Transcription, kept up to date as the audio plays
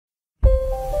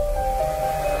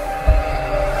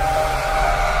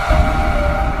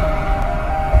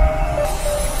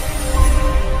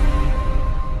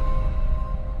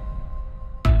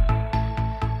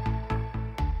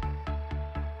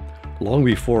long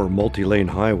before multi-lane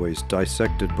highways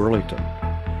dissected Burlington,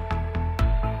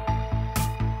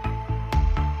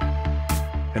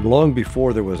 and long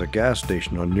before there was a gas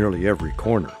station on nearly every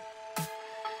corner.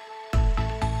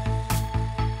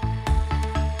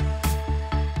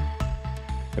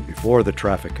 And before the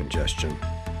traffic congestion,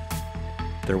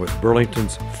 there was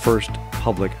Burlington's first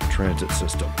public transit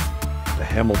system, the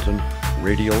Hamilton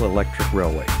Radial Electric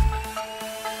Railway.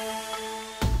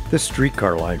 This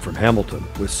streetcar line from Hamilton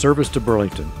with service to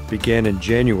Burlington began in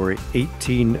January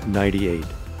 1898.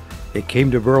 It came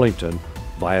to Burlington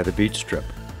via the beach strip,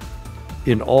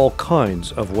 in all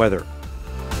kinds of weather.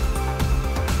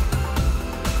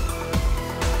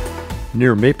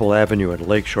 Near Maple Avenue and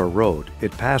Lakeshore Road,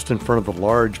 it passed in front of the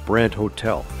large Brant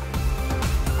Hotel.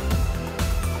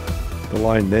 The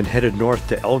line then headed north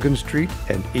to Elgin Street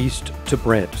and east to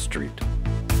Brant Street.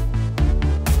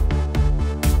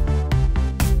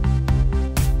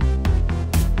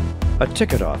 A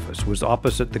ticket office was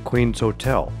opposite the Queen's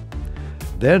Hotel.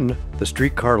 Then the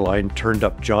streetcar line turned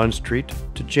up John Street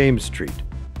to James Street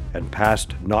and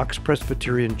past Knox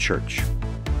Presbyterian Church.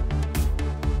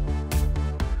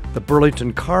 The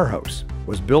Burlington Car House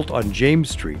was built on James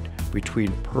Street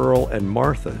between Pearl and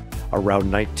Martha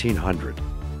around 1900.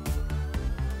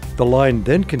 The line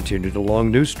then continued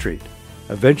along New Street,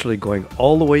 eventually going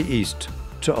all the way east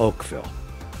to Oakville.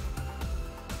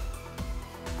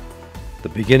 The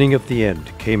beginning of the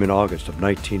end came in August of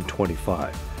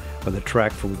 1925, when the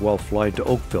track from Guelph Line to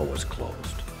Oakville was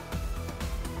closed.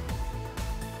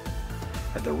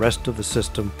 And the rest of the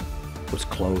system was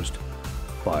closed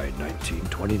by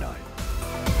 1929.